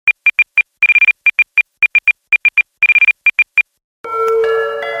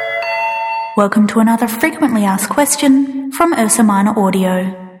Welcome to another frequently asked question from Ursa Minor Audio.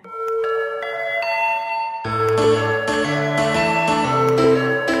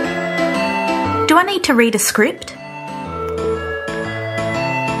 Do I need to read a script?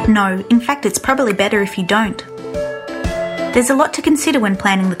 No, in fact it's probably better if you don't. There's a lot to consider when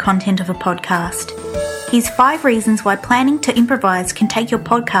planning the content of a podcast. Here's 5 reasons why planning to improvise can take your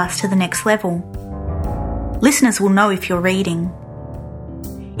podcast to the next level. Listeners will know if you're reading.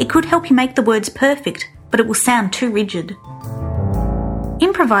 It could help you make the words perfect, but it will sound too rigid.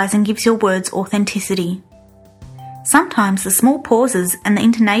 Improvising gives your words authenticity. Sometimes the small pauses and the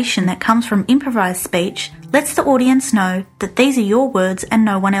intonation that comes from improvised speech lets the audience know that these are your words and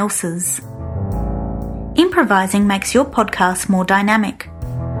no one else's. Improvising makes your podcast more dynamic.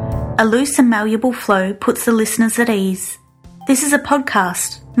 A loose and malleable flow puts the listeners at ease. This is a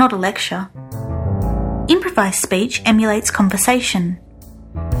podcast, not a lecture. Improvised speech emulates conversation.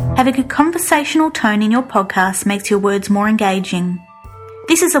 Having a conversational tone in your podcast makes your words more engaging.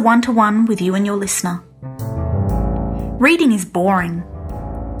 This is a one-to-one with you and your listener. Reading is boring.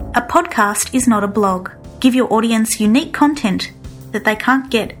 A podcast is not a blog. Give your audience unique content that they can't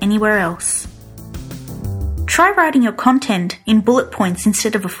get anywhere else. Try writing your content in bullet points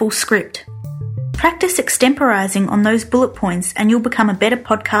instead of a full script. Practice extemporising on those bullet points and you'll become a better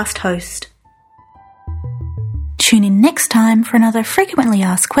podcast host. Tune in next time for another frequently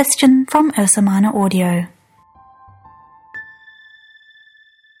asked question from Ursa Minor Audio.